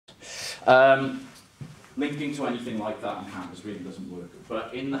Linking to anything like that on Canvas really doesn't work.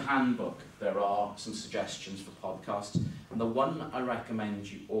 But in the handbook, there are some suggestions for podcasts. And the one I recommend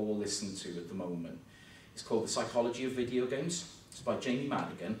you all listen to at the moment is called The Psychology of Video Games. It's by Jamie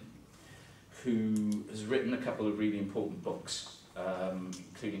Madigan, who has written a couple of really important books,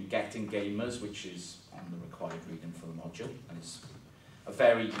 including Getting Gamers, which is on the required reading for the module, and it's a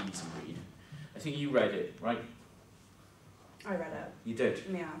very easy read. I think you read it, right? I read it. You did?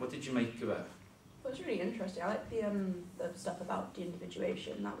 Yeah. What did you make of it? It was really interesting. I like the stuff about the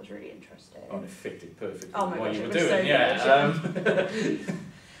individuation. That was really interesting. Oh, and it fitted perfectly oh my what gosh, you were it was doing, so yeah. good.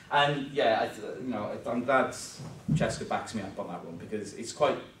 And yeah, I'm glad Jessica backs me up on that one because it's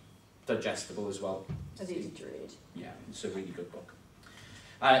quite digestible as well. It's easy to read. Yeah, it's a really good book.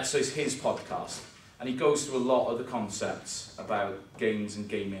 So it's his podcast, and he goes through a lot of the concepts about games and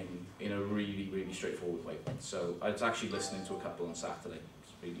gaming in a really, really straightforward way. So I was actually listening to a couple on Saturday.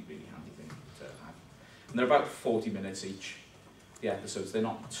 It's a really, really handy thing to have. And they're about 40 minutes each, the episodes. They're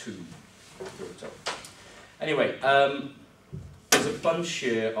not too grouped up. Anyway, there's a bunch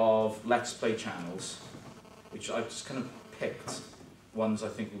here of Let's Play channels, which I've just kind of picked ones I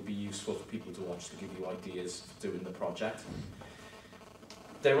think will be useful for people to watch to give you ideas for doing the project.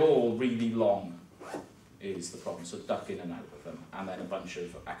 They're all really long, is the problem, so duck in and out of them, and then a bunch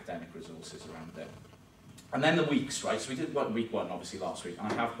of academic resources around it. And then the weeks, right? So we did week one, obviously, last week,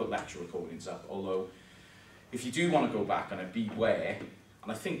 and I have put lecture recordings up, although if you do want to go back and beware,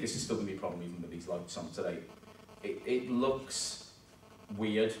 and I think this is still going to be a problem even with these lights on today, it looks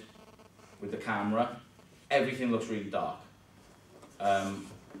weird with the camera. Everything looks really dark.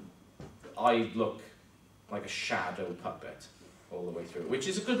 I look like a shadow puppet all the way through, which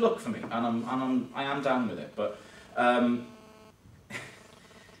is a good look for me, and I am down with it. But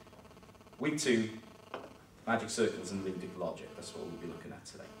week 2, magic circles and linguistic logic. That's what we'll be looking at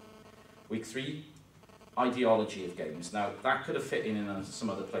today. Week 3, ideology of games. Now that could have fit in some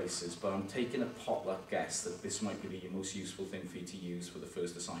other places, but I'm taking a potluck guess that this might be the most useful thing for you to use for the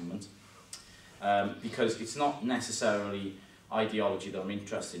first assignment, because it's not necessarily ideology that I'm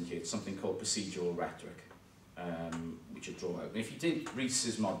interested in here. It's something called procedural rhetoric, which I draw out. And if you did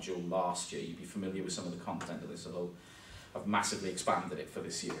Reese's module last year, you'd be familiar with some of the content of this, although I've massively expanded it for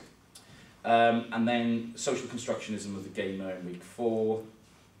this year. And then social constructionism of the gamer in week 4,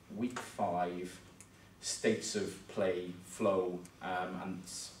 week 5, states of play, flow, and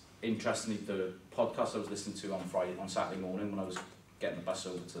interestingly, the podcast I was listening to on Saturday morning when I was getting the bus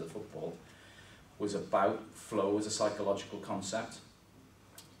over to the football was about flow as a psychological concept.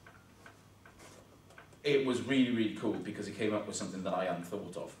 It was really, really cool because it came up with something that I hadn't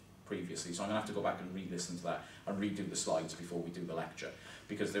thought of previously. So I'm going to have to go back and re-listen to that and redo the slides before we do the lecture,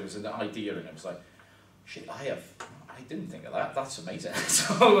 because there was an idea in it. It was like, shit, I didn't think of that. That's amazing.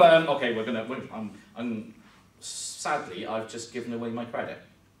 So, okay, sadly, I've just given away my credit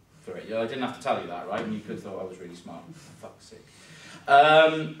for it. I didn't have to tell you that, right? And you could have thought I was really smart. For fuck's sake.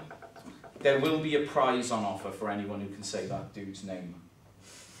 There will be a prize on offer for anyone who can say that dude's name.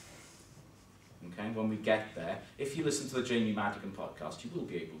 Okay, when we get there, if you listen to the Jamie Madigan podcast, you will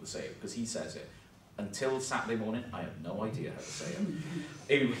be able to say it, because he says it. Until Saturday morning, I have no idea how to say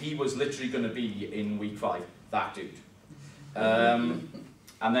it. He was literally going to be in week 5, that dude.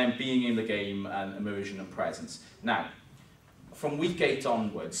 And then being in the game and immersion and presence. Now, from week 8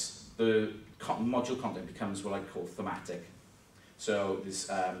 onwards, the module content becomes what I call thematic. So there's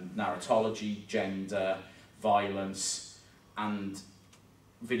narratology, gender, violence, and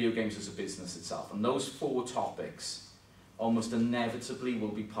video games as a business itself. And those 4 topics almost inevitably will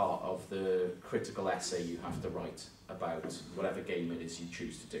be part of the critical essay you have to write about whatever game it is you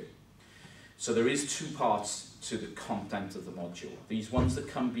choose to do. So there is 2 parts to the content of the module. These ones that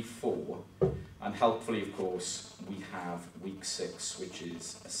come before, and helpfully, of course, we have week 6, which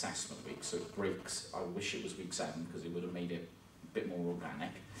is assessment week. So it breaks, I wish it was week 7, because it would have made it a bit more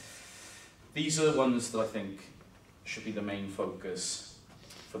organic. These are the ones that I think should be the main focus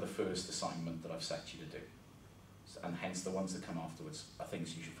for the first assignment that I've set you to do. And hence the ones that come afterwards are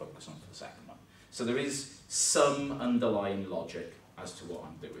things you should focus on for the second one. So there is some underlying logic as to what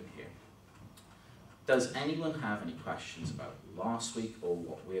I'm doing here. Does anyone have any questions about last week or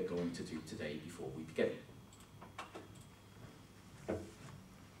what we're going to do today before we begin?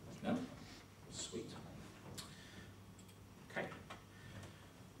 No? Sweet. Okay.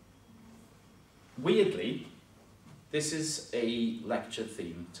 Weirdly, this is a lecture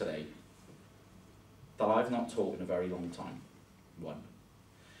theme today that I've not taught in a very long time.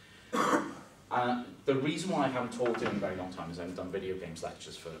 The reason why I haven't taught it in a very long time is I haven't done video games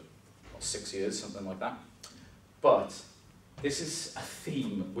lectures for 6 years, something like that. But This is a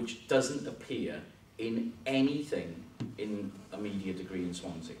theme which doesn't appear in anything in a media degree in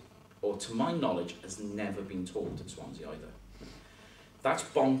Swansea, or to my knowledge has never been taught at Swansea either. That's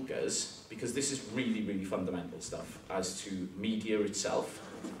bonkers, because this is really, really fundamental stuff as to media itself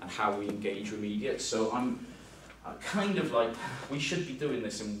and how we engage with media. So I'm kind of like, we should be doing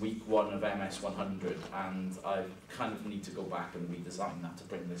this in week 1 of MS-100, and I kind of need to go back and redesign that to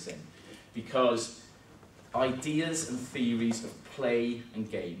bring this in. Because ideas and theories of play and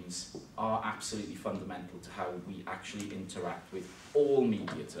games are absolutely fundamental to how we actually interact with all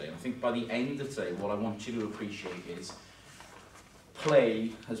media today. And I think by the end of today, what I want you to appreciate is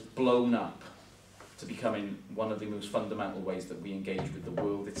play has blown up to becoming one of the most fundamental ways that we engage with the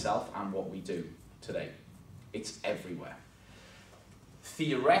world itself and what we do today. It's everywhere.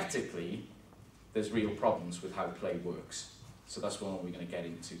 Theoretically, there's real problems with how play works. So that's what we're going to get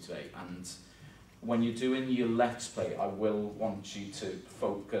into today. And when you're doing your Let's Play, I will want you to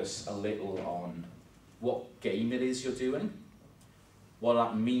focus a little on what game it is you're doing, what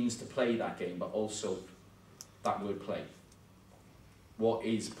that means to play that game, but also that word play. What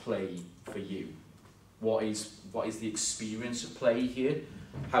is play for you? What is the experience of play here?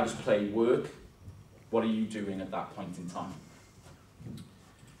 How does play work? What are you doing at that point in time?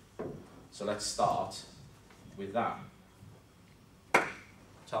 So let's start with that.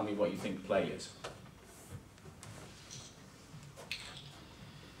 Tell me what you think play is.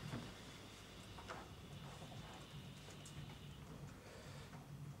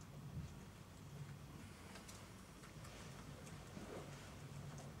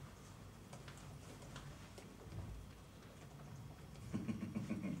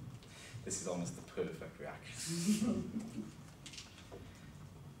 This is almost the perfect reaction.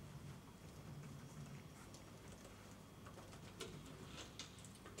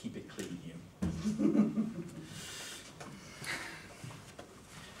 Keep it clean, you.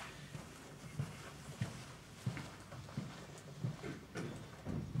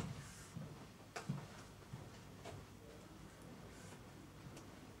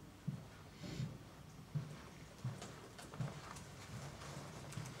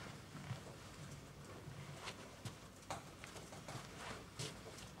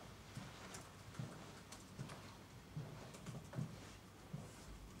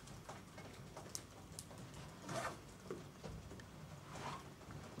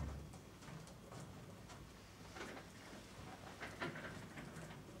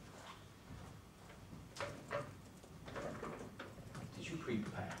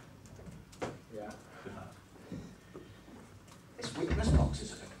 Prepare. Yeah. This witness box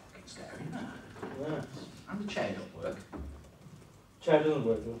is a bit fucking scary, isn't it? Yeah. And the chair don't work. Chair doesn't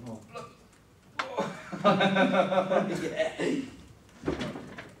work, does it? Yeah.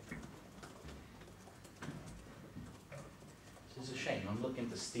 This is a shame. I'm looking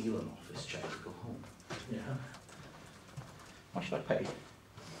to steal an office chair to go home. Yeah. Why should I pay?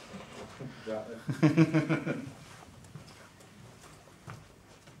 Exactly.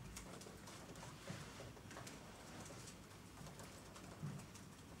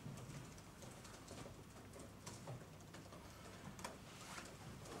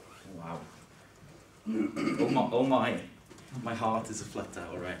 Wow. Oh my heart is aflutter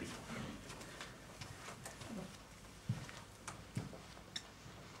already.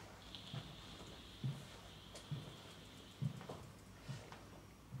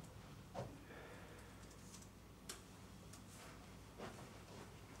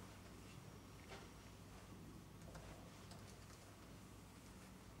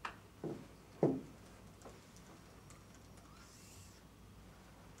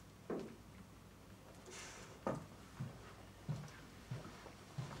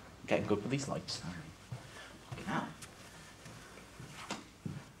 Getting good with these lights. Fucking hell.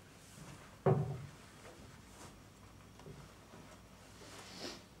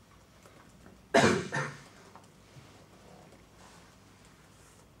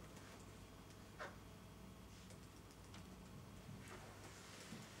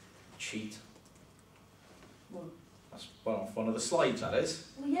 Cheat. What? That's one of the slides, that is.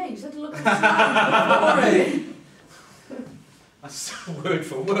 Well, yeah, you said to look at the slides before it. That's word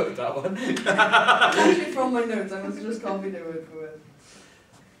for word, that one. Actually, from my notes, I must just copy it word for word.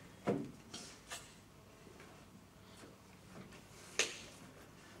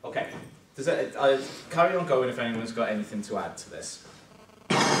 Okay. I'll carry on going if anyone's got anything to add to this.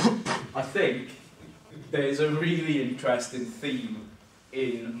 I think there's a really interesting theme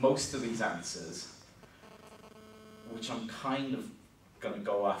in most of these answers, which I'm kind of going to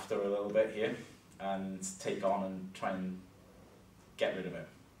go after a little bit here and take on and try and get rid of it.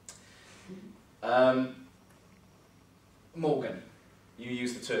 Morgan, you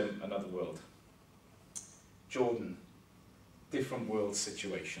use the term another world. Jordan, different world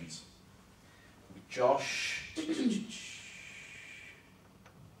situations. Josh,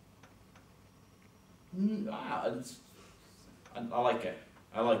 I like it.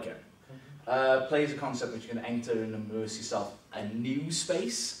 I like it. Play is a concept which can enter and immerse yourself a new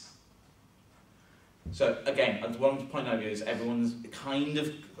space. So again, what I'm to point out here is everyone's kind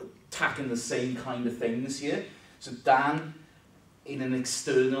of attacking the same kind of things here. So Dan, in an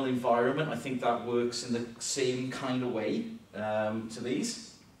external environment, I think that works in the same kind of way to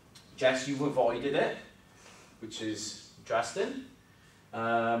these. Jess, you've avoided it, which is interesting.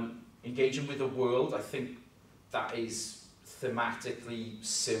 Engaging with the world, I think that is thematically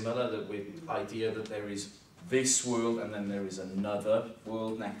similar, with the idea that there is this world and then there is another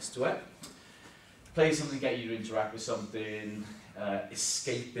world next to it. Play something to get you to interact with something.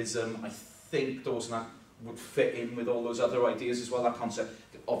 Escapism, I think those would fit in with all those other ideas as well, that concept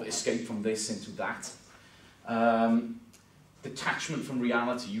of escape from this into that. Detachment from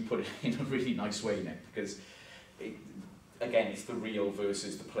reality, you put it in a really nice way, Nick, because again, it's the real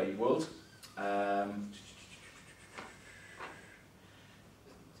versus the play world.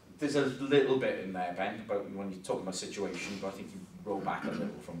 There's a little bit in there, Ben, about when you're talking about situation, but I think you roll back a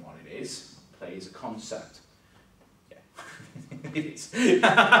little from what it is. Play is a concept. Yeah, it is.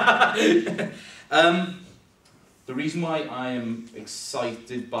 The reason why I am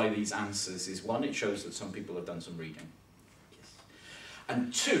excited by these answers is, one, it shows that some people have done some reading.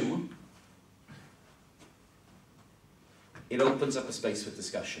 And two, it opens up a space for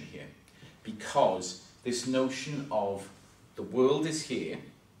discussion here, because this notion of the world is here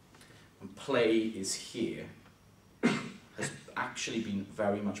and play is here has actually been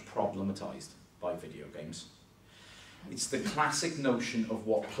very much problematized by video games. It's the classic notion of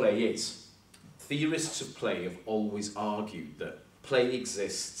what play is. Theorists of play have always argued that play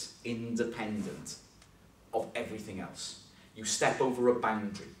exists independent of everything else. You step over a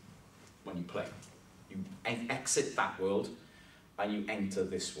boundary when you play. You exit that world and you enter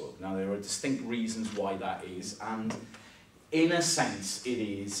this world. Now, there are distinct reasons why that is, and in a sense, it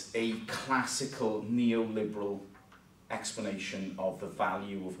is a classical neoliberal explanation of the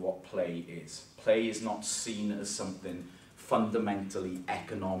value of what play is. Play is not seen as something fundamentally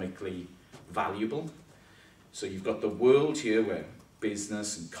economically valuable. So you've got the world here where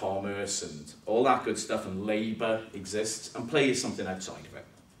business and commerce and all that good stuff and labour exists, and play is something outside of it.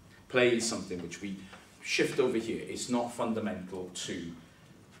 Play is something which we shift over here. It's not fundamental to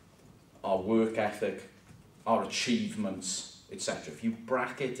our work ethic, our achievements, etc. If you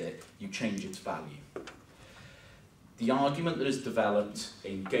bracket it, you change its value. The argument that has developed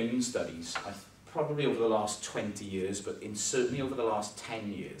in game studies, probably over the last 20 years, but certainly over the last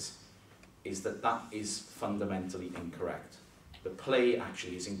 10 years, is that that is fundamentally incorrect. The play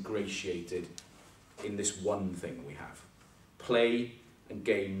actually is ingratiated in this one thing we have. Play and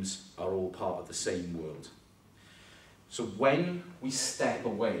games are all part of the same world. So when we step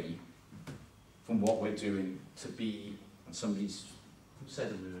away from what we're doing to be, and who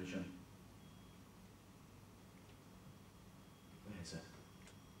said immersion? Where is it?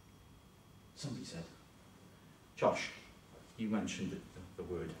 Somebody said. Josh, you mentioned the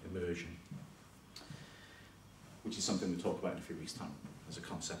word immersion, which is something we'll talk about in a few weeks' time as a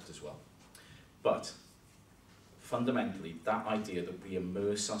concept as well. But fundamentally, that idea that we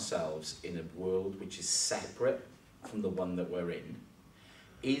immerse ourselves in a world which is separate from the one that we're in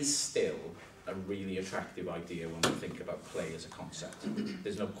is still a really attractive idea when we think about play as a concept.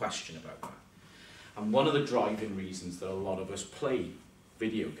 There's no question about that. And one of the driving reasons that a lot of us play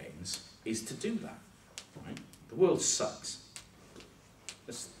video games is to do that. Right? The world sucks.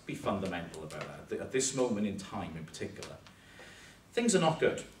 Let's be fundamental about that. At this moment in time in particular, things are not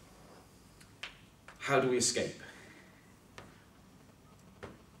good. How do we escape?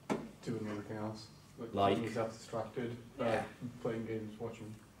 Doing everything else. Like? Keeping yourself distracted, Yeah. playing games,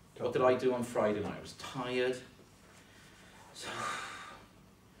 watching What did I do on Friday night? I was tired. So,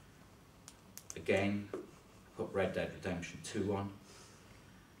 again, put Red Dead Redemption 2 on.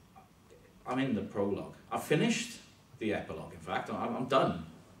 I'm in the prologue. I've finished the epilogue, in fact. I'm done.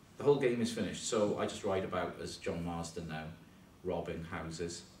 The whole game is finished. So I just ride about as John Marsden now, robbing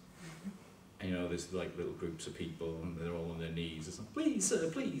houses. And you know, there's like little groups of people and they're all on their knees. It's like, please, sir,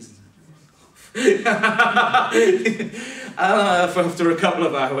 please. After a couple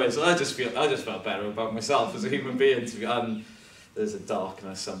of hours, I just felt better about myself as a human being. And there's a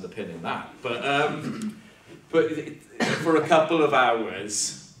darkness underpinning that. But for a couple of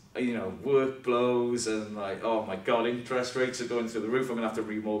hours, you know, work blows and like, oh my god, interest rates are going through the roof. I'm gonna have to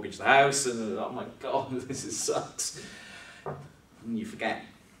remortgage the house, and oh my god, this sucks. and you forget.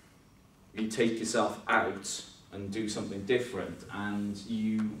 You take yourself out and do something different, and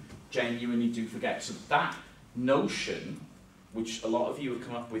you genuinely do forget. So that notion, which a lot of you have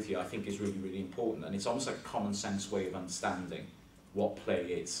come up with here, I think is really, really important, and it's almost like a common sense way of understanding what play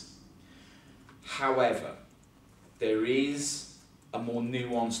is. However, there is a more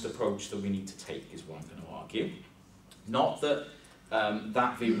nuanced approach that we need to take, is what I'm going to argue. Not that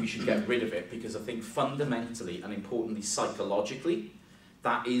that view we should get rid of it, because I think fundamentally and importantly psychologically,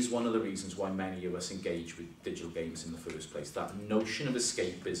 that is one of the reasons why many of us engage with digital games in the first place. That notion of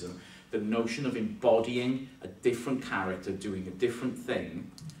escapism, the notion of embodying a different character, doing a different thing,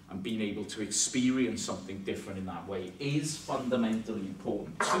 and being able to experience something different in that way is fundamentally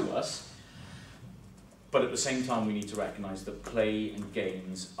important to us. But at the same time, we need to recognise that play and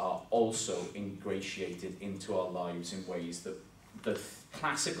games are also ingratiated into our lives in ways that the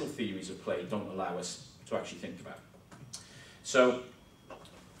classical theories of play don't allow us to actually think about. So,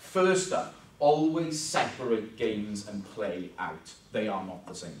 first up, always separate games and play out. They are not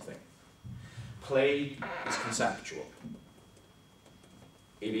the same thing. Play is conceptual.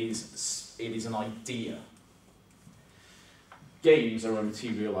 It is an idea. Games are a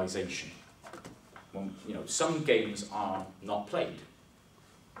materialization. Well, you know, some games are not played,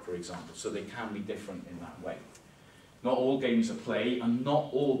 for example, so they can be different in that way. Not all games are play, and not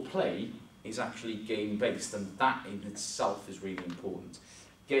all play is actually game-based, and that in itself is really important.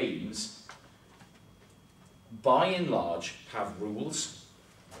 Games, by and large, have rules,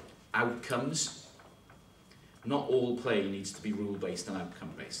 outcomes. Not all play needs to be rule-based and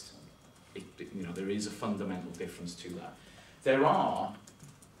outcome-based. You know, there is a fundamental difference to that. There are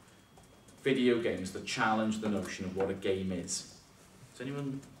video games that challenge the notion of what a game is. Has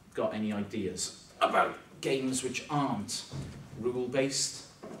anyone got any ideas about games which aren't rule-based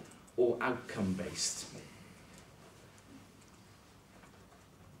or outcome-based?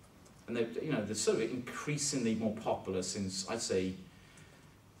 And they're sort of increasingly more popular since, I'd say,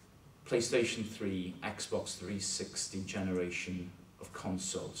 PlayStation 3, Xbox 360 generation of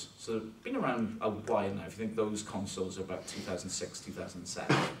consoles. So they've been around a while now. If you think those consoles are about 2006,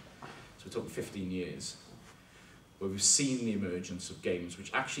 2007. So we're talking 15 years, where we've seen the emergence of games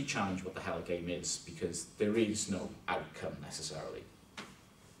which actually challenge what the hell a game is, because there is no outcome necessarily.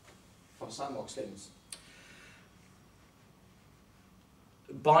 For sandbox games.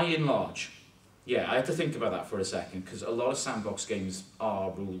 By and large, yeah, I had to think about that for a second, because a lot of sandbox games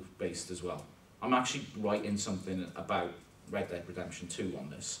are rule-based as well. I'm actually writing something about Red Dead Redemption 2 on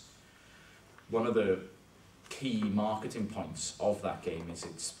this. One of the key marketing points of that game is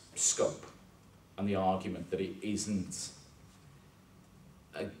its scope, and the argument that it isn't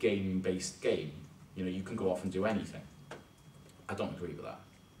a game-based game. You know, you can go off and do anything. I don't agree with that.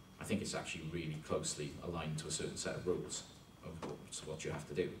 I think it's actually really closely aligned to a certain set of rules of what you have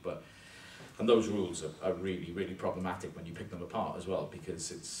to do. And those rules are really, really problematic when you pick them apart as well,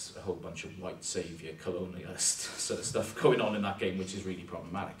 because it's a whole bunch of white saviour, colonialist sort of stuff going on in that game, which is really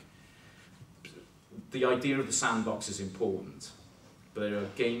problematic. The idea of the sandbox is important, but there are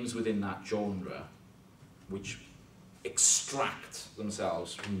games within that genre which extract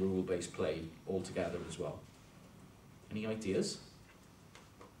themselves from rule-based play altogether as well. Any ideas?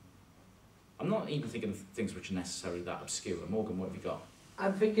 I'm not even thinking of things which are necessarily that obscure. Morgan, what have you got?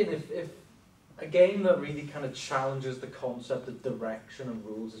 I'm thinking if a game that really kind of challenges the concept of direction and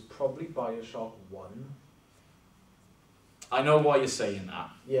rules is probably BioShock 1. I know why you're saying that.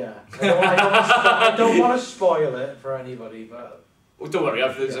 Yeah. I don't want to spoil it for anybody, but... Well, don't worry,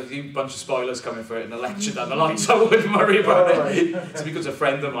 there's a few bunch of spoilers coming for it in a lecture down the line, so I wouldn't worry about it. It's because a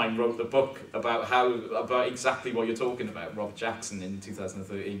friend of mine wrote the book about exactly what you're talking about, Robert Jackson, in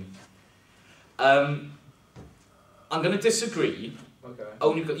 2013. I'm going to disagree. Okay.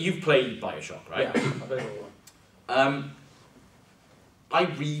 Only because you've played BioShock, right? Yeah, I played all one. I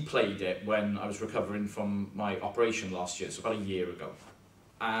replayed it when I was recovering from my operation last year, so about a year ago.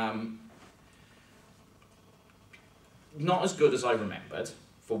 Not as good as I remembered,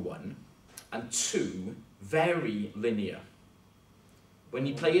 for one, and two, very linear. When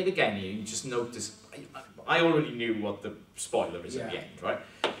you play it again, you just notice. I already knew what the spoiler is at the end, right?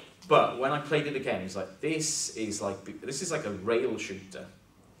 But when I played it again, it's like this is like a rail shooter.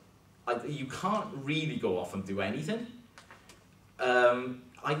 You can't really go off and do anything.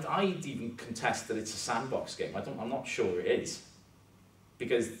 I'd even contest that it's a sandbox game. I'm not sure it is,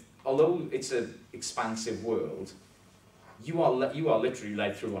 because although it's an expansive world, you are literally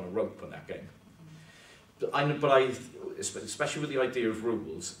led through on a rope in that game. Especially with the idea of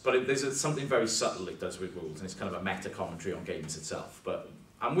rules. But there's something very subtle it does with rules, and it's kind of a meta commentary on games itself.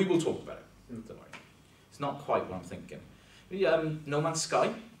 And we will talk about it. Don't worry. It's not quite what I'm thinking. No Man's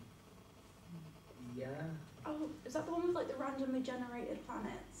Sky. Yeah. Oh, is that the one with like the randomly generated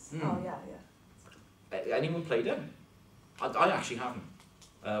planets? Hmm. Oh yeah, yeah. Anyone played it? I actually haven't,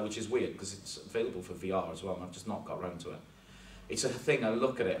 which is weird because it's available for VR as well, and I've just not got around to it. It's a thing. I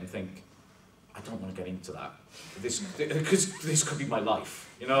look at it and think, I don't want to get into that. Because this could be my life.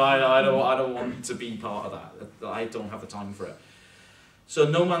 You know, I don't want to be part of that. I don't have the time for it. So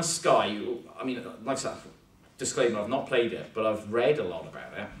No Man's Sky, I mean, like I said, disclaimer, I've not played it, but I've read a lot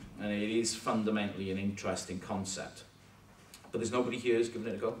about it, and it is fundamentally an interesting concept. But there's nobody here who's given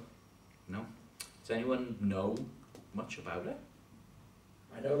it a go? No? Does anyone know much about it?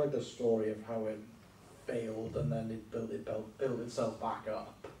 I know like the story of how it failed and then it built itself back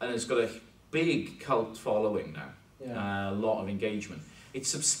up. And it's got a big cult following now. Yeah. A lot of engagement.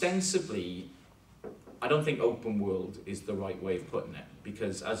 It's ostensibly, I don't think open world is the right way of putting it,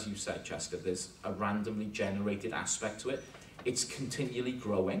 because as you said, Cheska, there's a randomly generated aspect to it. It's continually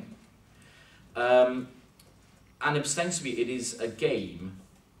growing. And ostensibly it is a game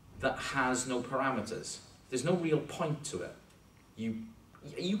that has no parameters. There's no real point to it.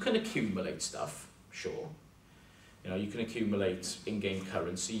 You can accumulate stuff, sure. You know, you can accumulate in-game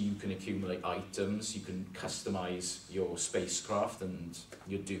currency, you can accumulate items, you can customize your spacecraft and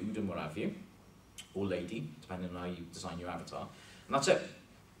your dude and what have you, or lady, depending on how you design your avatar. And that's it.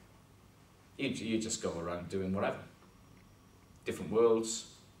 You just go around doing whatever. Different worlds,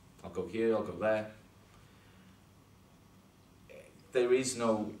 I'll go here, I'll go there. There is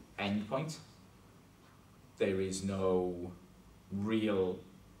no end point. There is no real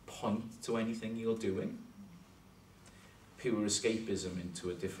point to anything you're doing. Pure escapism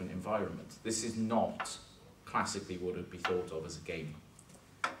into a different environment. This is not classically what would be thought of as a game.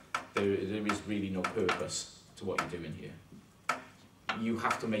 There is really no purpose to what you're doing here. You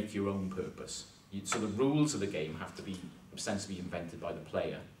have to make your own purpose. So the rules of the game have to be ostensibly invented by the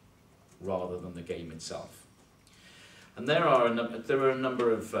player rather than the game itself. And there are a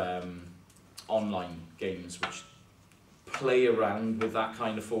number of online games which play around with that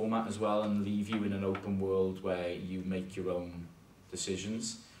kind of format as well and leave you in an open world where you make your own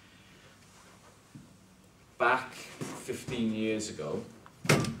decisions. Back 15 years ago,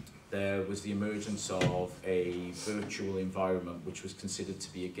 there was the emergence of a virtual environment which was considered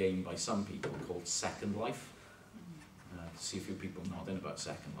to be a game by some people called Second Life. See a few people nodding about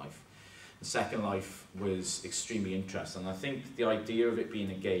Second Life. And Second Life was extremely interesting. I think the idea of it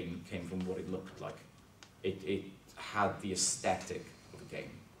being a game came from what it looked like. It had the aesthetic of a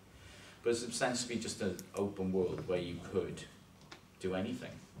game. But it's ostensibly just an open world where you could do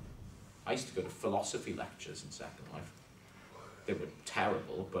anything. I used to go to philosophy lectures in Second Life. They were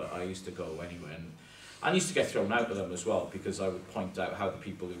terrible, but I used to go anyway. And I used to get thrown out of them as well because I would point out how the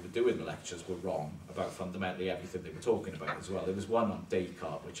people who were doing the lectures were wrong about fundamentally everything they were talking about as well. There was one on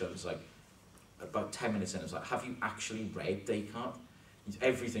Descartes, which I was like, about 10 minutes in, I was like, have you actually read Descartes?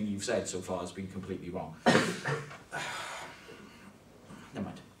 Everything you've said so far has been completely wrong. Never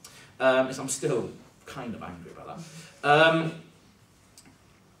mind. I'm still kind of angry about that.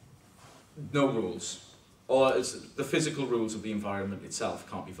 No rules. Or the physical rules of the environment itself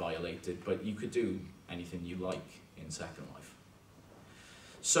can't be violated, but you could do anything you like in Second Life.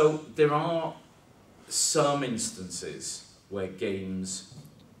 So there are some instances where games,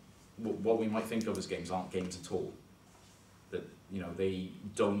 what we might think of as games, aren't games at all. That, you know, they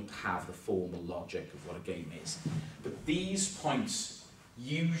don't have the formal logic of what a game is. But these points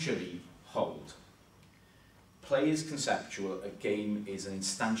usually hold. Play is conceptual, a game is an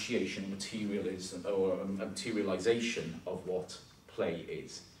instantiation, materialism, or a materialization of what play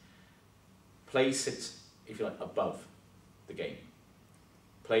is. Play sits, if you like, above the game.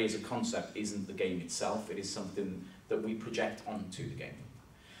 Play as a concept isn't the game itself, it is something that we project onto the game.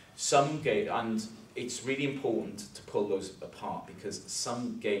 And it's really important to pull those apart because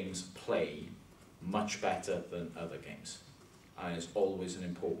some games play much better than other games. And it's always an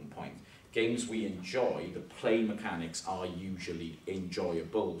important point. Games we enjoy, the play mechanics are usually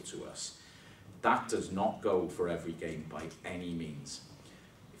enjoyable to us. That does not go for every game by any means.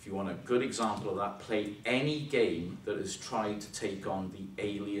 If you want a good example of that, play any game that has tried to take on the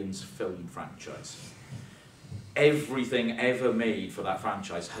Aliens film franchise. Everything ever made for that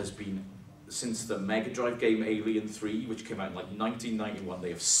franchise has been, since the Mega Drive game Alien 3, which came out in like 1991, they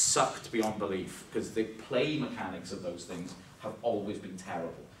have sucked beyond belief because the play mechanics of those things have always been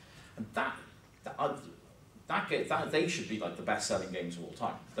terrible. And they should be like the best-selling games of all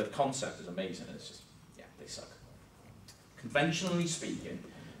time. The concept is amazing, and it's just, yeah, they suck. Conventionally speaking,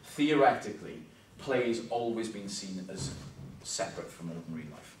 theoretically, play has always been seen as separate from ordinary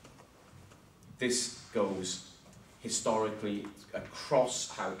life. This goes historically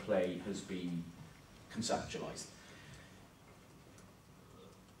across how play has been conceptualized.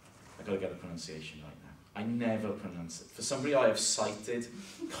 I've got to get the pronunciation right now. I never pronounce it. For somebody I have cited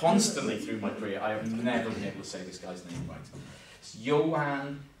constantly through my career, I have never been able to say this guy's name right. It's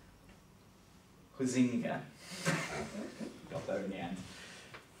Johann Huizinga. Got there in the end.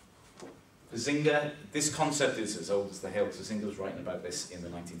 Huizinga, this concept is as old as the hills. Huizinga was writing about this in the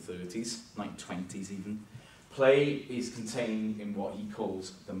 1930s, 1920s even. Play is contained in what he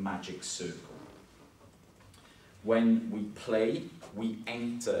calls the magic circle. When we play, we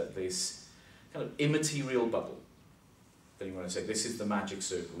enter this kind of immaterial bubble. Then you want to say, this is the magic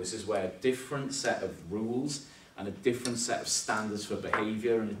circle. This is where a different set of rules and a different set of standards for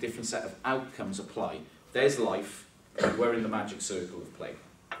behaviour and a different set of outcomes apply. There's life, and we're in the magic circle of play.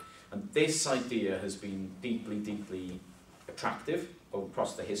 And this idea has been deeply, deeply attractive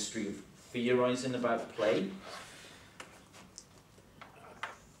across the history of theorising about play.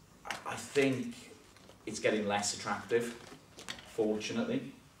 I think it's getting less attractive, fortunately,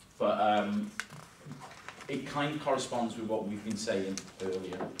 but it kind of corresponds with what we've been saying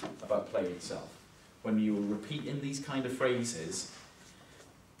earlier about play itself. When you were repeating these kind of phrases,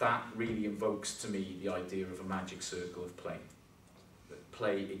 that really evokes to me the idea of a magic circle of play. That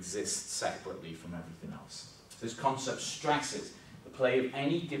play exists separately from everything else. So this concept stresses the play of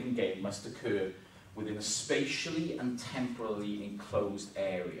any given game must occur within a spatially and temporally enclosed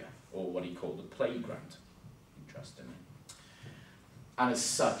area, or what he called the playground, interestingly. And as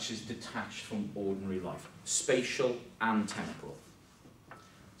such is detached from ordinary life, spatial and temporal.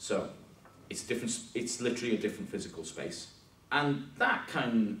 So it's literally a different physical space. And that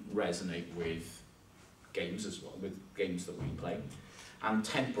can resonate with games as well, with games that we play. And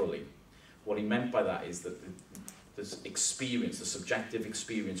temporally, what he meant by that is that this experience, the subjective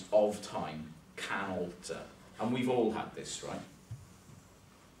experience of time can alter. And we've all had this, right?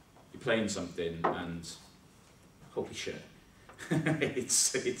 You're playing something and holy shit.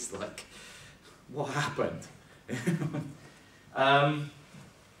 it's like, what happened?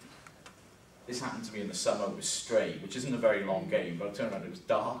 This happened to me in the summer with Stray, which isn't a very long game, but I turned around and it was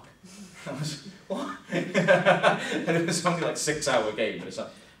dark. I was, what? And it was something like a 6-hour game, and it's like,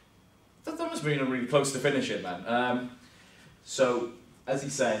 that must have been really close to finishing, man. So, as he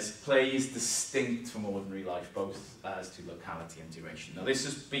says, play is distinct from ordinary life, both as to locality and duration. Now, this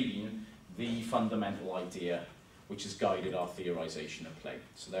has been the fundamental idea which has guided our theorization of play.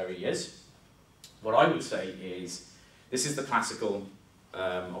 So there he is. What I would say is, this is the classical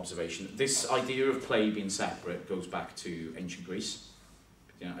observation. This idea of play being separate goes back to ancient Greece.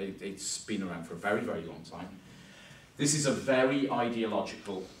 You know, it's been around for a very, very long time. This is a very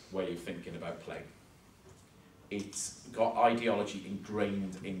ideological way of thinking about play. It's got ideology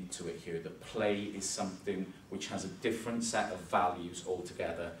ingrained into it here, that play is something which has a different set of values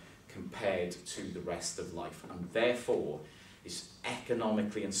altogether compared to the rest of life, and therefore is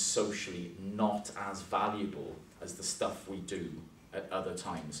economically and socially not as valuable as the stuff we do at other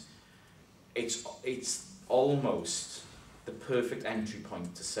times. It's almost the perfect entry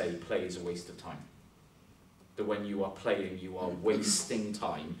point to say play is a waste of time. That when you are playing, you are wasting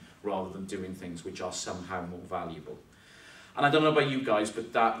time rather than doing things which are somehow more valuable. And I don't know about you guys,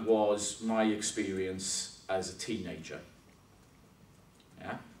 but that was my experience as a teenager.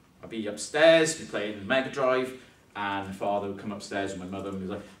 Yeah? I'd be upstairs, be playing Mega Drive, and my father would come upstairs with my mother and be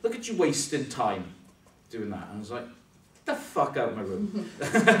like, look at you wasting time doing that. And I was like, get the fuck out of my room.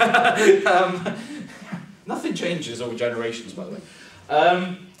 Nothing changes over generations, by the way.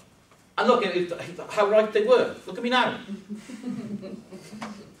 And look at how right they were. Look at me now.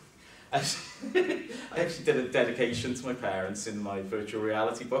 I actually did a dedication to my parents in my virtual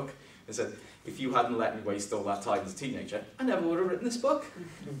reality book. I said, if you hadn't let me waste all that time as a teenager, I never would have written this book.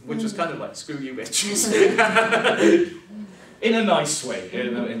 Which was kind of like, screw you bitches. In a nice way,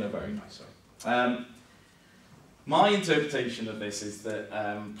 in a very nice way. My interpretation of this is that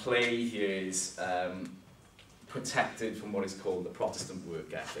play here is protected from what is called the Protestant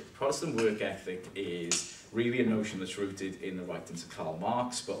work ethic. Protestant work ethic is really a notion that's rooted in the writings of Karl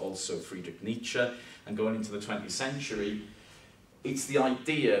Marx, but also Friedrich Nietzsche, and going into the 20th century, it's the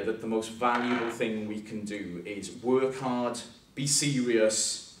idea that the most valuable thing we can do is work hard, be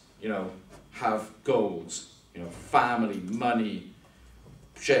serious, you know, have goals, you know, family, money,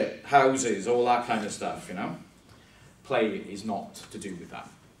 shit, houses, all that kind of stuff, you know. Play is not to do with that,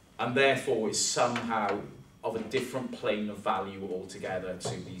 and therefore is somehow of a different plane of value altogether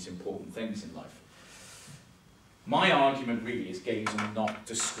to these important things in life. My argument really is games are not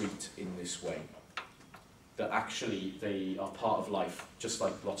discrete in this way. that actually they are part of life, just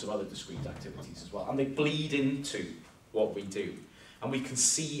like lots of other discrete activities as well. And they bleed into what we do. And we can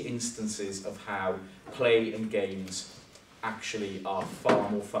see instances of how play and games actually are far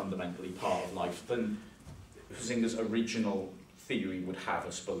more fundamentally part of life than Huizinga's original theory would have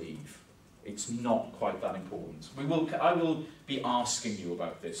us believe. It's not quite that important. I will be asking you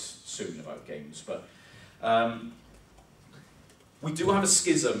about this soon, about games, but we do have a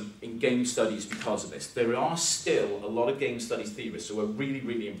schism in game studies because of this. There are still a lot of game studies theorists who are really,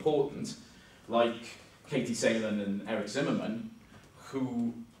 really important, like Katie Salen and Eric Zimmerman,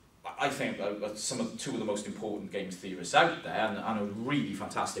 who I think are two of the most important games theorists out there, and are really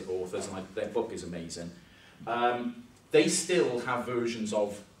fantastic authors, and their book is amazing. They still have versions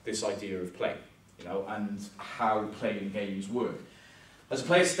of this idea of play, and how play and games work. As a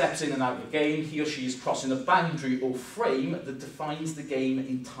player steps in and out of the game, he or she is crossing a boundary or frame that defines the game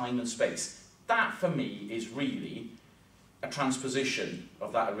in time and space. That, for me, is really a transposition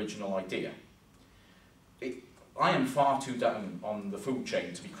of that original idea. I am far too down on the food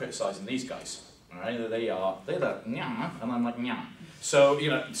chain to be criticising these guys. Right? They're like, nyah, and I'm like, nyah. So,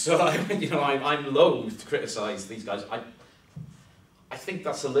 I'm loath to criticise these guys. I think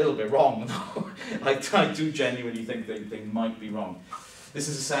that's a little bit wrong, though. I do genuinely think they might be wrong. This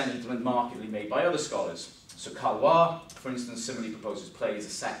is a sentiment markedly made by other scholars. So Calois, for instance, similarly proposes play as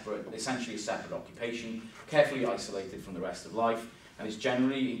essentially a separate occupation, carefully isolated from the rest of life, and is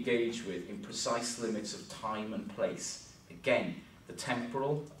generally engaged with in precise limits of time and place. Again, the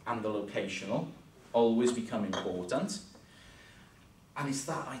temporal and the locational always become important. And it's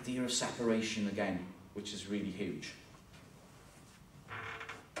that idea of separation again, which is really huge.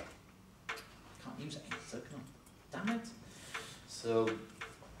 Can't use it, so can I? Damn it. So,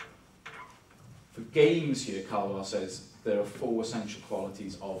 for games here, Calois says there are 4 essential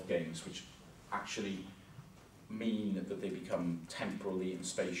qualities of games which actually mean that they become temporally and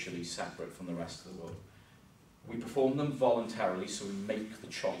spatially separate from the rest of the world. We perform them voluntarily, so we make the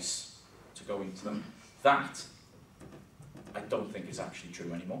choice to go into them. That, I don't think is actually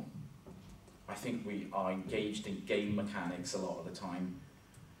true anymore. I think we are engaged in game mechanics a lot of the time,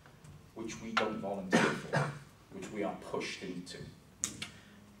 which we don't volunteer for, which we are pushed into.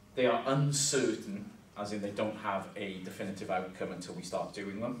 They are uncertain, as in they don't have a definitive outcome until we start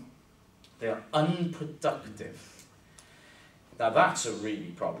doing them. They are unproductive. Now that's a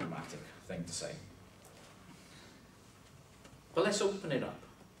really problematic thing to say. But let's open it up.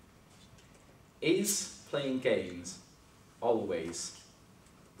 Is playing games always,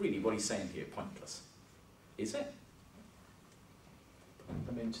 really what he's saying here, pointless? Is it?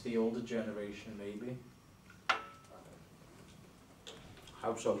 I mean, to the older generation, maybe.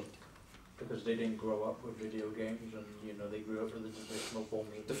 How so? Because they didn't grow up with video games, and they grew up with the traditional form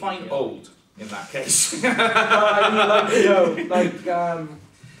of Define media. old in that case. I mean, not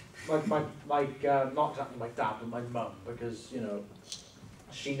exactly my dad, but my mum, because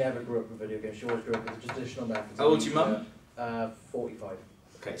she never grew up with video games. She always grew up with the traditional methods. How old's your mum? 45.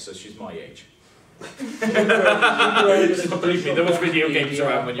 Okay, so she's my age. Believe me, there was video games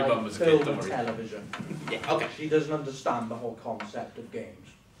around when your mum was a kid, don't worry. Television. Yeah, okay. She doesn't understand the whole concept of games.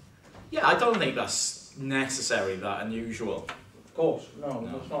 Yeah, I don't think that's necessarily that unusual. Of course, no.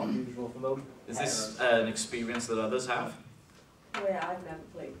 That's not unusual for them. Is this an experience that others have? Well, yeah, I've never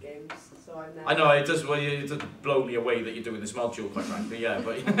played games, so I've never... I know, it does blow me away that you're doing this module, quite frankly, yeah,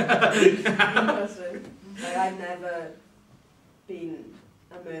 but... Interesting. I've never been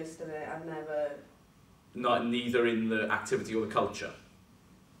immersed in it, I've never... Neither in the activity or the culture.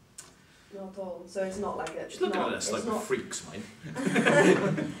 Not at all. So it's not like a... Just looking at us like we're freaks, mate.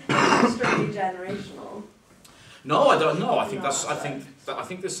 It's strictly generational. No, I don't know. I think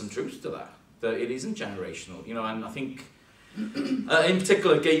there's some truth to that. That it isn't generational, and I think in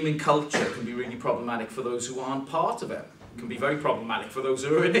particular gaming culture can be really problematic for those who aren't part of it. It can be very problematic for those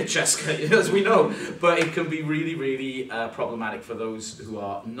who are in it, Jessica, as we know. But it can be really, really problematic for those who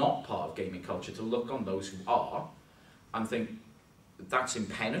are not part of gaming culture to look on those who are and think that's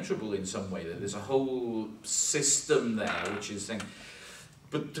impenetrable in some way, that there's a whole system there which is saying...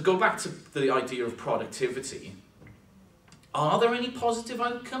 But to go back to the idea of productivity, are there any positive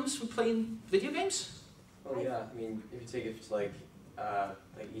outcomes from playing video games? Oh yeah, I mean, if you take it to like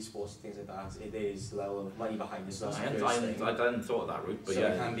esports and things like that, there is the level of money behind this. I hadn't thought of that route, but so yeah.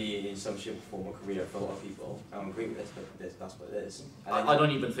 it can be in some shape or form a career for a lot of people. I don't agree with this, but that's what it is. I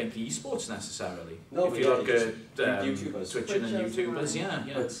don't even think esports necessarily. No, if you look at YouTubers. Twitching and YouTubers, yeah.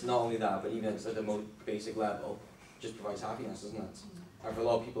 But not only that, but even at the most basic level, just provides happiness, doesn't it? And for a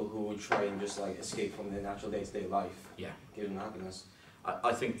lot of people who would try and just like escape from their natural day-to-day life, Yeah. give them happiness.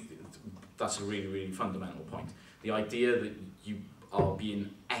 I think that's a really, really fundamental point. The idea that you are being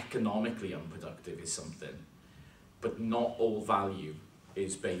economically unproductive is something, but not all value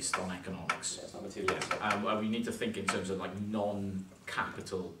is based on economics. It's not material. And we need to think in terms of like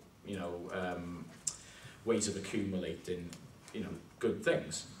non-capital, ways of accumulating, good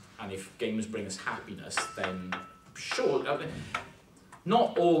things. And if games bring us happiness, then sure.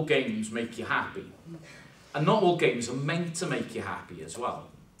 Not all games make you happy, and not all games are meant to make you happy as well.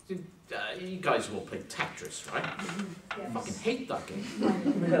 You guys have all played Tetris, right? I fucking hate that game.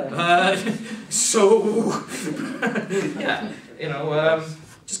 Yeah,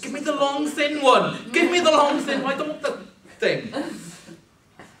 just give me the long thin one. Give me the long thin one. I don't want the thing.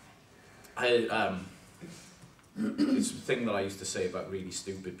 It's a thing that I used to say about really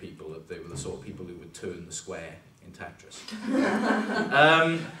stupid people, that they were the sort of people who would turn the square in Tetris.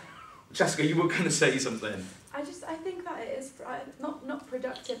 Jessica, you were going to say something. I think that it is not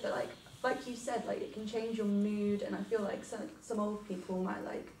productive, but like you said, like it can change your mood, and I feel like some old people might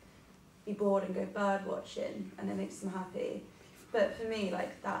like be bored and go bird watching, and it makes them happy. But for me,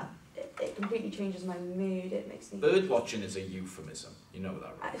 like that, it completely changes my mood. It makes me. Bird watching is a euphemism. You know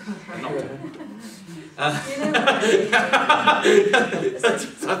that, right? You know what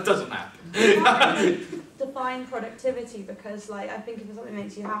that doesn't happen. Define productivity, because like I think if something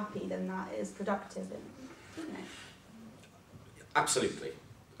makes you happy, then that is productive, and Absolutely.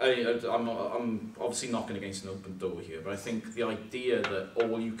 I'm obviously knocking against an open door here, but I think the idea that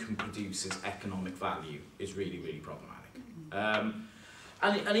all you can produce is economic value is really, really problematic.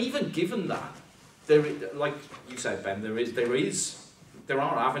 And even given that, like you said, Ben, there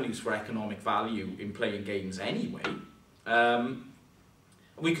are avenues for economic value in playing games anyway.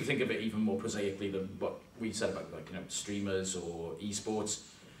 We could think of it even more prosaically than what we said about streamers or esports.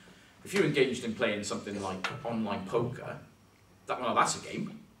 If you're engaged in playing something like online poker, that's a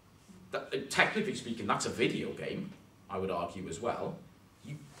game. Technically speaking, that's a video game, I would argue as well.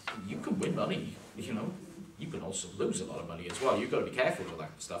 You can win money, you can also lose a lot of money as well. You've got to be careful with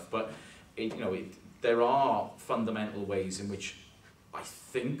that stuff, but there are fundamental ways in which I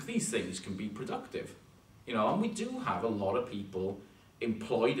think these things can be productive. And we do have a lot of people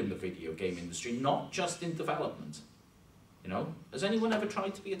employed in the video game industry, not just in development. Has anyone ever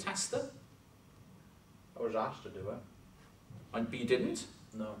tried to be a tester? I was asked to do it. But you didn't?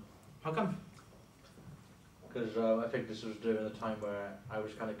 No. How come? Because I think this was during the time where I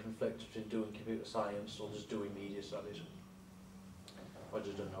was kind of conflicted between doing computer science or just doing media studies. I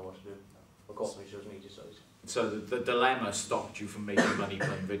just didn't know what to do. Of course, I chose media studies. So the dilemma stopped you from making money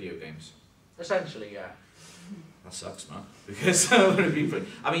playing video games? Essentially, yeah. That sucks, man. Because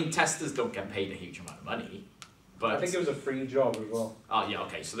testers don't get paid a huge amount of money. But I think it was a free job as well. Oh yeah,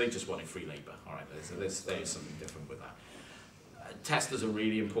 okay. So they just wanted free labour. All right, there's something different with that. Testers are a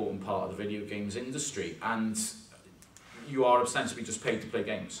really important part of the video games industry, and you are ostensibly just paid to play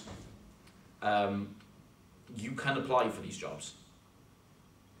games. You can apply for these jobs.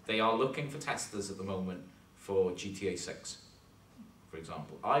 They are looking for testers at the moment for GTA 6, for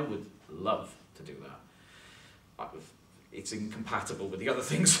example. I would love to do that. It's incompatible with the other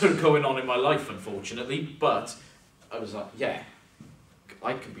things that are going on in my life, unfortunately, but I was like, yeah,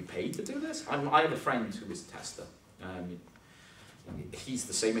 I can be paid to do this. I have a friend who is a tester. He's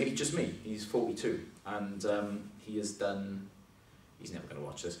the same age as me. He's 42, and he has done. He's never going to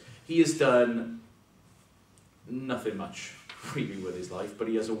watch this. He has done nothing much really with his life, but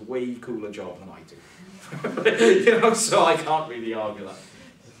he has a way cooler job than I do. So I can't really argue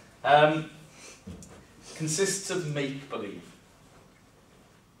that. Consists of make-believe.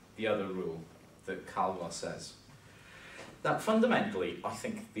 The other rule that Calva says. That fundamentally, I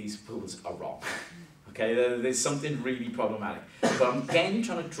think these rules are wrong. Okay, there's something really problematic. But I'm again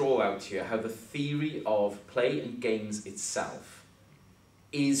trying to draw out here how the theory of play and games itself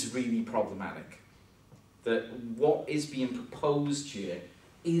is really problematic. That what is being proposed here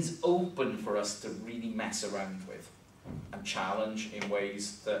is open for us to really mess around with and challenge in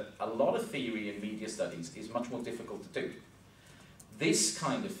ways that a lot of theory in media studies is much more difficult to do. This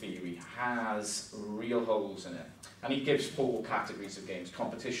kind of theory has real holes in it. And he gives 4 categories of games: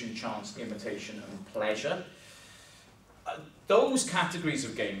 competition, chance, imitation, and pleasure. Those categories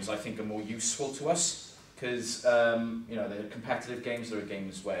of games, I think, are more useful to us because there are competitive games, there are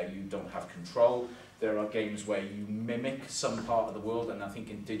games where you don't have control, there are games where you mimic some part of the world, and I think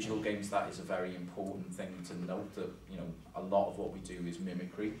in digital games that is a very important thing to note, that a lot of what we do is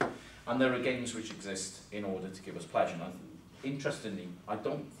mimicry. And there are games which exist in order to give us pleasure. And interestingly, I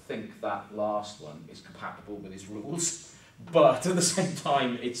don't think that last one is compatible with his rules, but at the same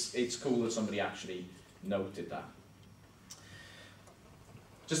time, it's cool that somebody actually noted that.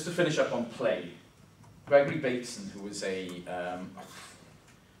 just to finish up on play, Gregory Bateson, who was a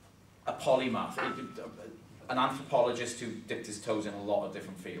polymath, an anthropologist who dipped his toes in a lot of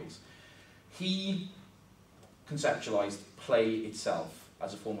different fields, he conceptualized play itself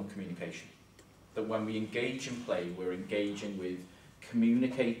as a form of communication. That when we engage in play, we're engaging with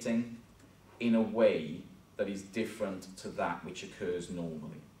communicating in a way that is different to that which occurs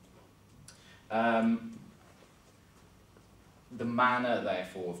normally. The manner,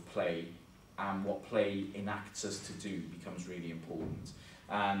 therefore, of play and what play enacts us to do becomes really important.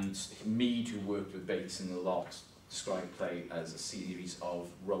 And Mead, who worked with Bateson a lot, described play as a series of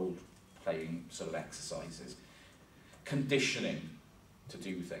role-playing sort of exercises, conditioning to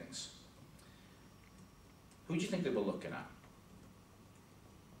do things. Who do you think they were looking at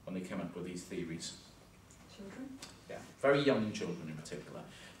when they came up with these theories? Children? Yeah, very young children in particular.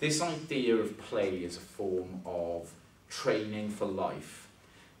 This idea of play as a form of training for life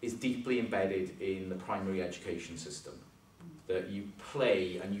is deeply embedded in the primary education system. That you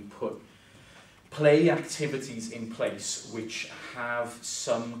play and you put play activities in place which have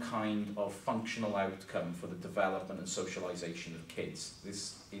some kind of functional outcome for the development and socialization of kids.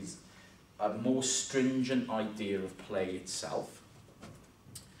 This is a more stringent idea of play itself.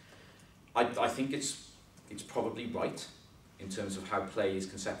 I think it's probably right in terms of how play is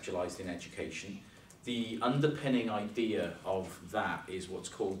conceptualized in education. The underpinning idea of that is what's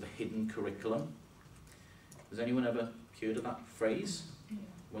called the hidden curriculum. Has anyone ever heard of that phrase? Yeah.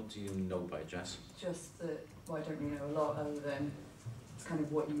 What do you know by it, Jess? Just that, well, I don't really know a lot other than it's kind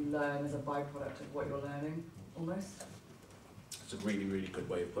of what you learn as a byproduct of what you're learning, almost. It's a really, really good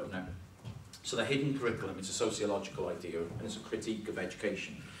way of putting it. So the hidden curriculum is a sociological idea and it's a critique of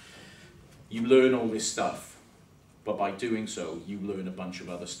education. You learn all this stuff, but by doing so, you learn a bunch of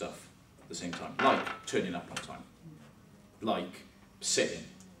other stuff at the same time, like turning up on time, like sitting,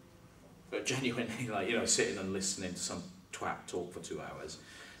 but genuinely, like, you know, sitting and listening to some twat talk for 2 hours.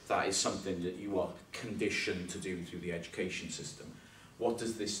 That is something that you are conditioned to do through the education system. What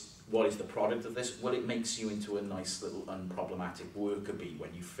is the product of this? Well, it makes you into a nice little unproblematic worker bee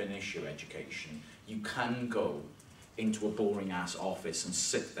when you finish your education. You can go into a boring ass office and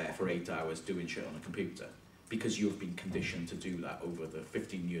sit there for 8 hours doing shit on a computer because you've been conditioned to do that over the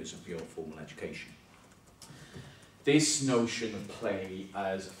 15 years of your formal education. This notion of play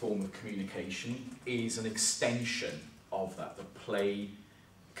as a form of communication is an extension of that. The play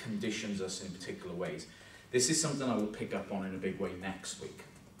conditions us in particular ways. This is something I will pick up on in a big way next week,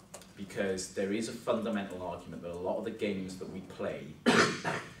 because there is a fundamental argument that a lot of the games that we play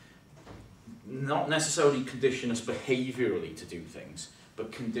not necessarily condition us behaviourally to do things,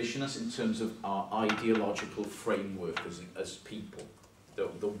 but condition us in terms of our ideological framework as people.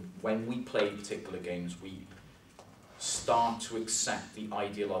 When we play particular games, we start to accept the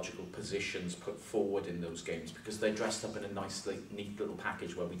ideological positions put forward in those games because they're dressed up in a nice, neat little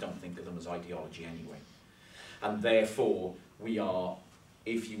package where we don't think of them as ideology anyway. And therefore, we are,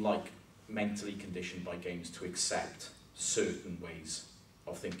 if you like, mentally conditioned by games to accept certain ways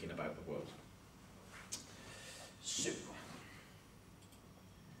of thinking about the world. So,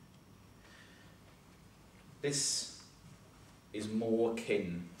 this is more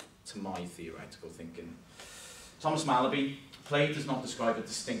akin to my theoretical thinking. Thomas Malaby, play does not describe a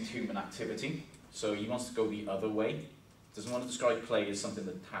distinct human activity, so he wants to go the other way. Doesn't want to describe play as something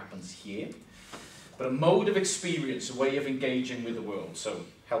that happens here, but a mode of experience, a way of engaging with the world. So,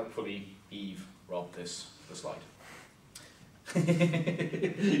 helpfully, Eve robbed the slide.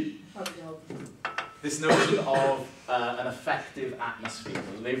 This notion of an effective atmosphere,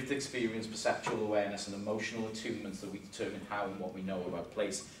 the lived experience, perceptual awareness, and emotional attunements that we determine how and what we know about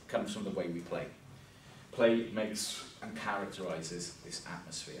place comes from the way we play. Play makes and characterises this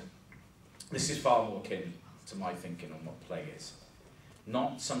atmosphere. This is far more akin to my thinking on what play is.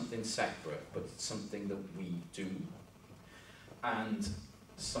 Not something separate, but something that we do, and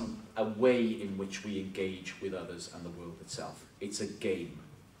a way in which we engage with others and the world itself. It's a game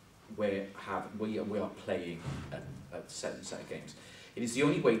where we are playing a certain set of games. It is the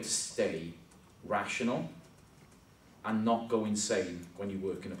only way to stay rational and not go insane when you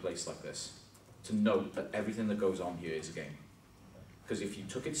work in a place like this. To note that everything that goes on here is a game. Because if you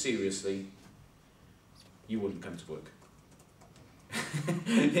took it seriously, you wouldn't come to work.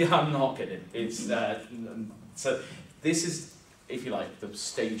 Yeah, I'm not kidding. It's so this is, if you like, the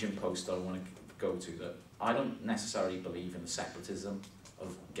staging post I want to go to. That I don't necessarily believe in the separatism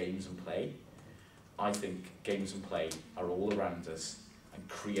of games and play. I think games and play are all around us and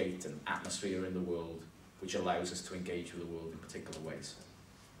create an atmosphere in the world which allows us to engage with the world in particular ways.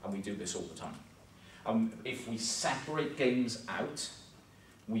 And we do this all the time. If we separate games out,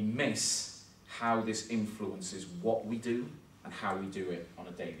 we miss how this influences what we do and how we do it on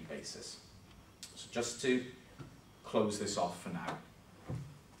a daily basis. So just to close this off for now,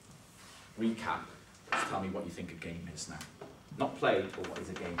 recap, just tell me what you think a game is now. Not play, but what is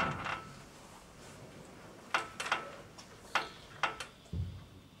a game?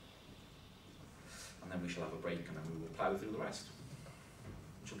 And then we shall have a break and then we will plough through the rest,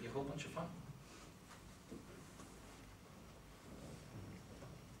 which will be a whole bunch of fun.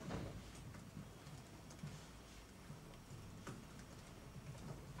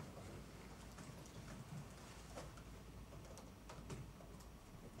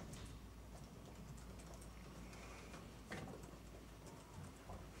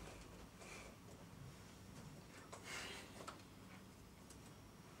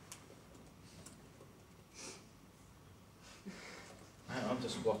 I'm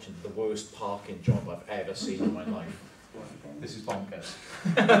just watching the worst parking job I've ever seen in my life. This is bonkers.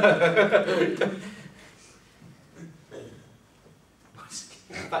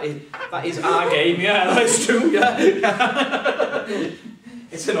 that is our game, yeah, that's true, yeah.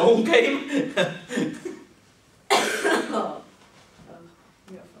 It's an old game.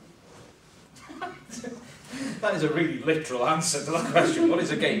 That is a really literal answer to that question. What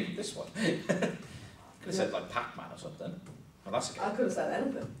is a game? This one. Could have said like Pac-Man or something. Well, that's a game. I could have said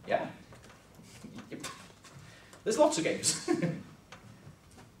anything. Yeah. There's lots of games.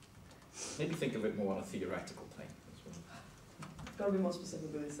 Maybe think of it more on a theoretical plane. Gotta be more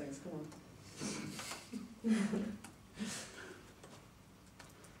specific with these things, come on.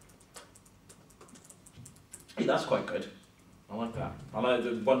 Hey, that's quite good. I like that. I like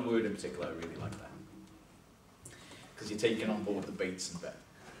the one word in particular, I really like that. Because you're taking on board the baits and bit.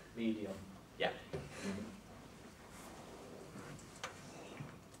 Medium. Yeah.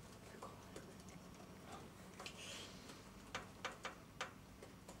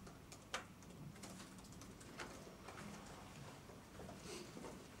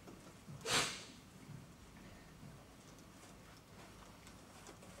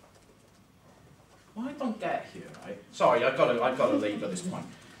 What I don't get here, right? Sorry, I've got to labour this point.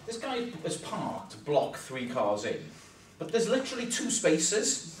 This guy has parked to block 3 cars in, but there's literally 2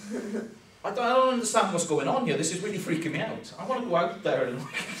 spaces. I don't understand what's going on here. This is really freaking me out. I want to go out there and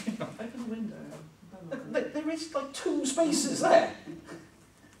Open the window. there is like 2 spaces there.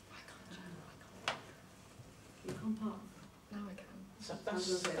 You can't park. Now I can. So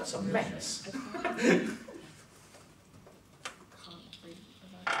that's a mess. Can't read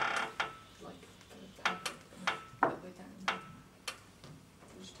like but we're down.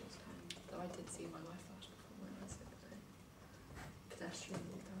 Though I did see my life flash before when I was the other day. Pedestrian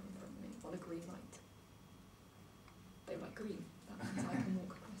walked down in front of me on a green light. They were like green. That means I can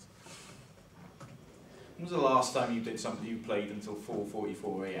walk across. When was the last time you did something you played until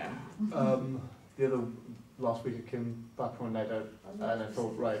 4:44 AM? The other last week I came back from a night out and I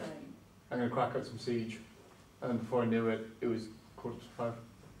thought, right, I'm going to crack out some Siege. And then before I knew it, it was 4:45.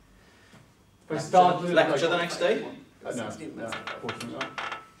 If I started Lecture the next day? No, fortunately not.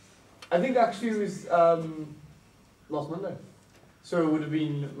 I think actually it was last Monday. So it would have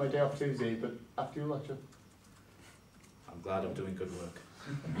been my day off Tuesday, but after your lecture. I'm glad I'm doing good work.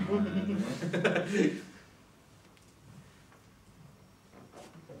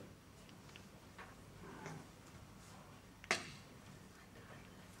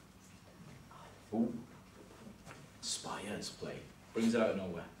 Ooh. Spires play. Brings it out of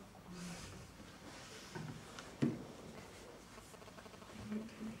nowhere.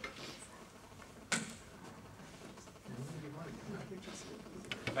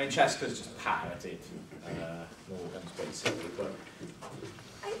 I mean, Cheska's just parroted Morgan's basically, but...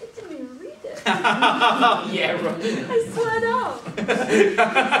 I didn't even read it. Yeah, right. I swear down.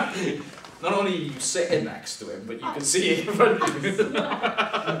 Not only are you sitting next to him, but you can see it in front of you.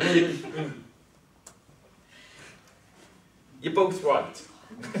 You're both right.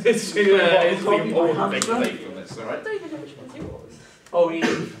 It's the important thing to take from this, I alright? don't even know which one's yours. Oh,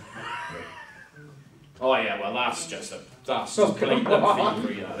 Ian. Oh yeah, well that's just blatant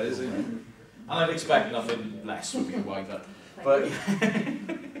thievery, that is, isn't it? And I'd expect nothing less from you either. But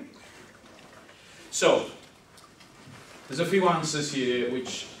so there's a few answers here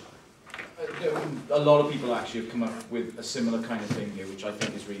which a lot of people actually have come up with a similar kind of thing here, which I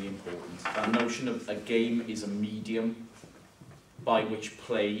think is really important. That notion of a game is a medium by which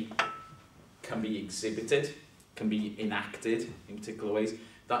play can be exhibited, can be enacted in particular ways.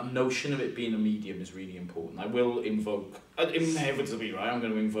 That notion of it being a medium is really important. I will invoke, inevitably, right, I'm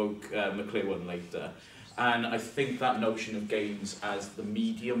going to invoke McLuhan later. And I think that notion of games as the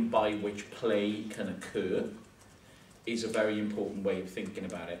medium by which play can occur is a very important way of thinking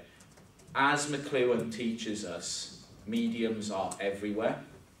about it. As McLuhan teaches us, mediums are everywhere,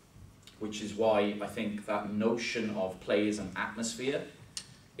 which is why I think that notion of play as an atmosphere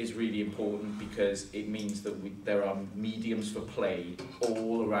is really important, because it means that there are mediums for play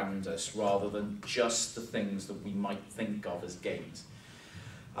all around us rather than just the things that we might think of as games.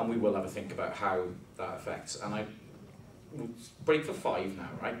 And we will have a think about how that affects. And we'll break for 5 now,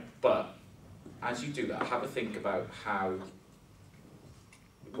 right? But as you do that, have a think about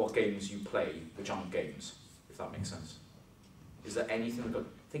what games you play which aren't games, if that makes sense. Is there anything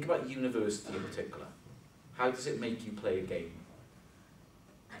think about university in particular. How does it make you play a game?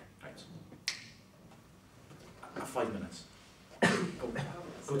 Right. 5 minutes.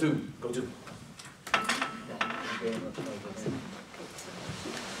 Go do.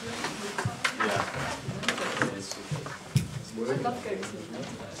 Yeah. I love going to the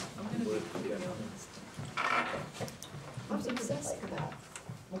theatre. I'm going to be completely honest. I was obsessed with that.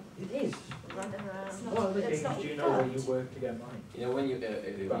 It is. Running around. Well, the It's thing not is, do you know where fun. you work to get mine? You know, when you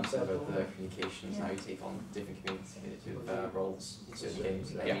used to have the communications, now you take on different communicative roles in certain games.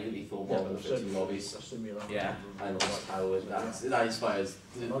 I Yeah. immediately thought one of the 15 lobbies. Yeah. And that's how that inspires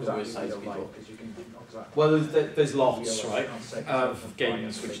the worst size of people. Well, there's lots, right, of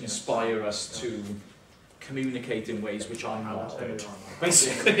games which inspire us to communicate in ways which are not good.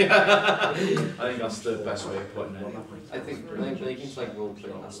 Basically, I think that's the best way of putting it. I think when it comes to like role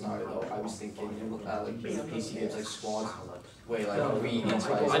playing in that scenario though, I was thinking like PC games like Squad, where like really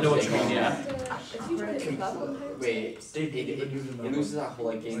inspires. I know what you mean, yeah. Where it loses that whole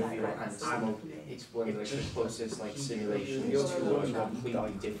like game feel, and it's one of the closest like simulations to a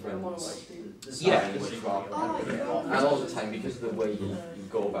completely different Yeah. And all the time, because of the way you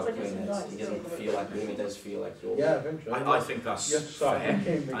go about playing it, it doesn't feel like it does feel like you're. Yeah, eventually. I think that's fair,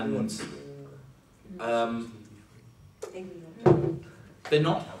 and they're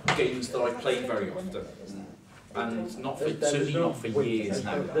not games that I play very often, and certainly not for years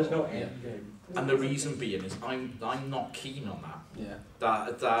now. There's no end game. And the reason being is I'm not keen on that. Yeah.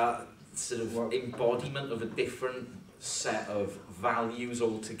 That sort of embodiment of a different set of values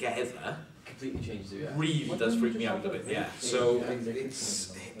altogether Completely changes it. Yeah. really does freak me out a bit. Yeah. So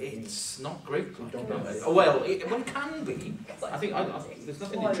it's not great. Well, it can be. I think there's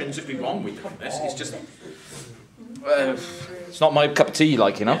nothing intrinsically wrong with this. It's just it's not my cup of tea,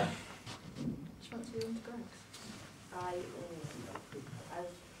 like, you know. I've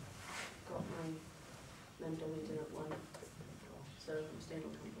got my mental meeting at 1, so I'm staying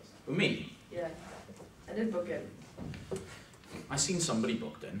on campus. For me, Yeah, I did book it. I seen somebody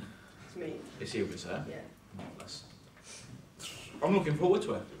booked in. It's me. It's you, is it? Yeah. Marvelous. I'm looking forward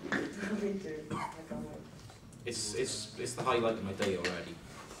to it. Me too. I can't wait. It's the highlight of my day already.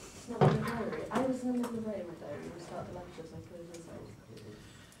 It's not in my diary. I was in the middle of writing my diary. We start the lecture, so I put it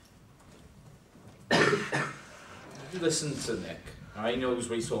inside. Listen to Nick. He knows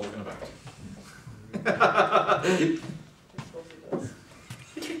what he's talking about. It's what he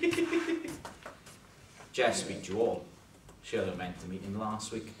does. Jess beat you all. She had a mentor meeting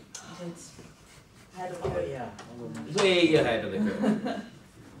last week. Head of Oh good. yeah. Way ahead of the curve.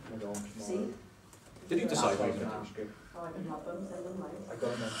 See? Did you decide what you How I can help them, send them lights.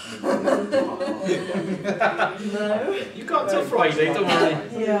 No. You got till Friday, don't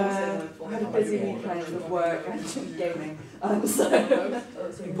worry. Yeah, I had a busy weekend with work and gaming. So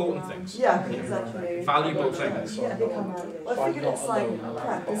Important things. yeah, exactly. Valuable things. Yeah, they come out. Well, I figured it's like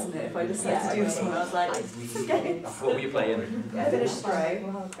crap, isn't it? If I decide to do something, I was like, it's okay. What were you playing? I finished Stray.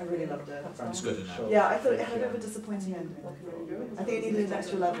 I really loved it. It's good enough. Yeah, I thought it had a bit of a disappointing ending. I think it needed an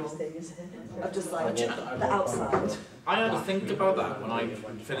extra level of just like the outside. I had to think about that when I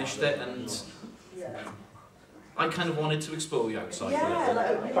finished it, and I kind of wanted to explore the outside a Yeah, little.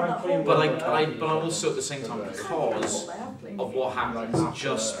 like that whole But also at the same time, because of what happens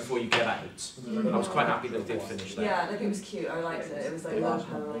just before you get out, I was quite happy that it did finish there. Yeah, like it was cute. I liked it. It was like love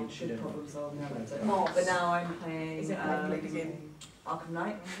panel, good problem solving. I liked it. But now I'm playing Arkham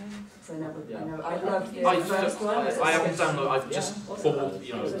Knight. So I loved the first one. I haven't downloaded. I've just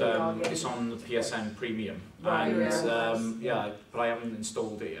bought. It's on the PSN Premium, and but I haven't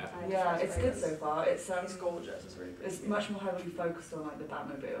installed it yet. Yeah, it's good so far. It's gorgeous. It's really pretty. It's much more heavily focused on like the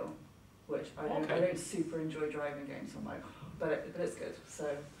Batmobile, which I don't super enjoy driving games. So I'm like, but it's good.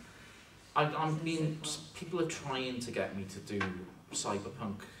 So people are trying to get me to do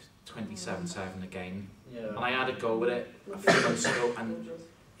Cyberpunk 2077 again, and I had a go with it a few months ago, and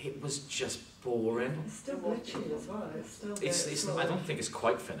it was just boring. It's still glitchy as well. It's still It's I don't think it's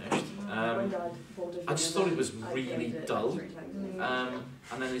quite finished. I just thought it was really dull. And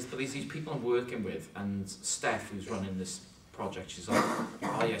then there's these people I'm working with, and Steph, who's running this project, she's like,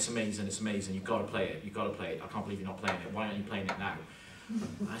 oh yeah, it's amazing, you've got to play it, I can't believe you're not playing it, why aren't you playing it now?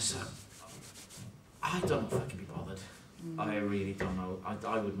 I said, I don't fucking be bothered. I really don't know.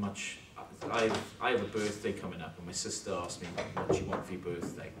 I would much, I have a birthday coming up, and my sister asked me, what do you want for your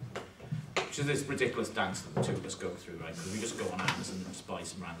birthday? Which is this ridiculous dance that the two of us go through, right? Because we just go on Amazon and just buy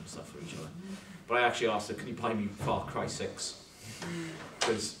some random stuff for each other. But I actually asked her, can you buy me Far Cry 6?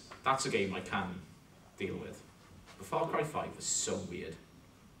 Because that's a game I can deal with. But Far Cry 5 was so weird.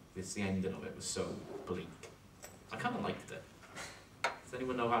 It's the ending of it was so bleak. I kind of liked it. Does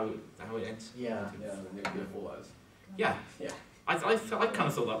anyone know how it ends? Yeah, the nuclear fallout. Yeah. I kind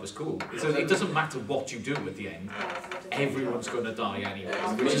of thought that was cool. It doesn't matter what you do at the end, everyone's going to die anyway,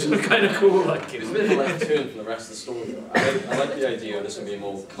 which is kind of cool. Like, it was a bit of a left turn from the rest of the story. I like the idea of this going to be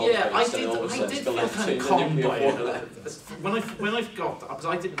more cult-based, and all of a sudden it's the left turn the nuclear fallout. When I got, because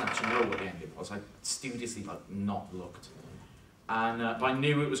I didn't actually know what the ending was, I studiously not looked, and but I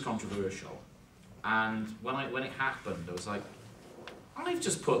knew it was controversial, and when it happened, I was like, I've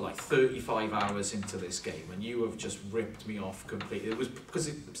just put like 35 hours into this game and you have just ripped me off completely. It was because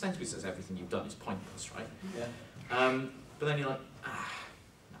it essentially says everything you've done is pointless, right? Yeah. But then you're like,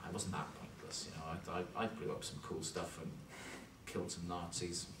 no, it wasn't that pointless. You know, I blew up some cool stuff and killed some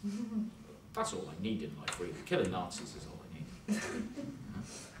Nazis. That's all I need in life, really. Killing Nazis is all I need.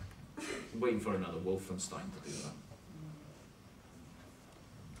 I'm waiting for another Wolfenstein to do that.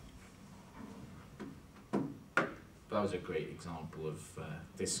 But that was a great example of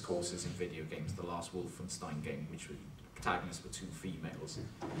this courses in video games, the last Wolfenstein game, which the protagonists were two females.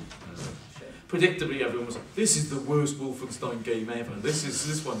 Predictably, everyone was like, this is the worst Wolfenstein game ever,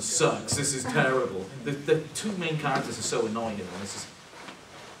 this one sucks, this is terrible. The two main characters are so annoying in this.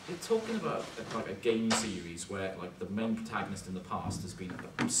 You're talking about like a game series where like the main protagonist in the past has been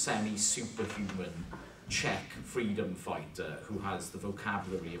a semi-superhuman Czech freedom fighter who has the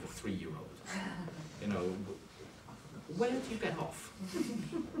vocabulary of a 3-year-old. You know, where do you get off?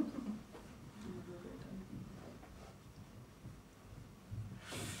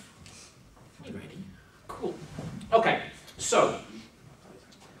 You ready? Cool. Okay, so,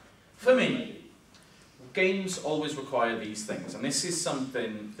 for me, games always require these things, and this is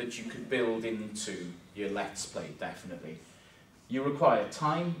something that you could build into your Let's Play, definitely. You require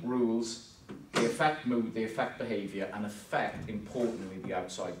time, rules, they affect mood, they affect behaviour, and affect, importantly, the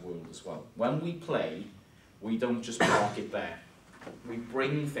outside world as well. When we play, we don't just park it there. We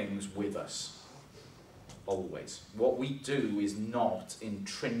bring things with us, always. What we do is not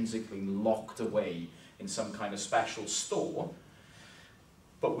intrinsically locked away in some kind of special store,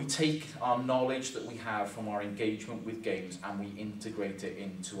 but we take our knowledge that we have from our engagement with games and we integrate it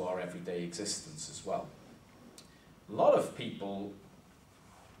into our everyday existence as well. A lot of people,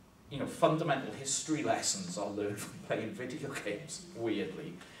 you know, fundamental history lessons are learned from playing video games,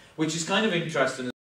 weirdly, which is kind of interesting.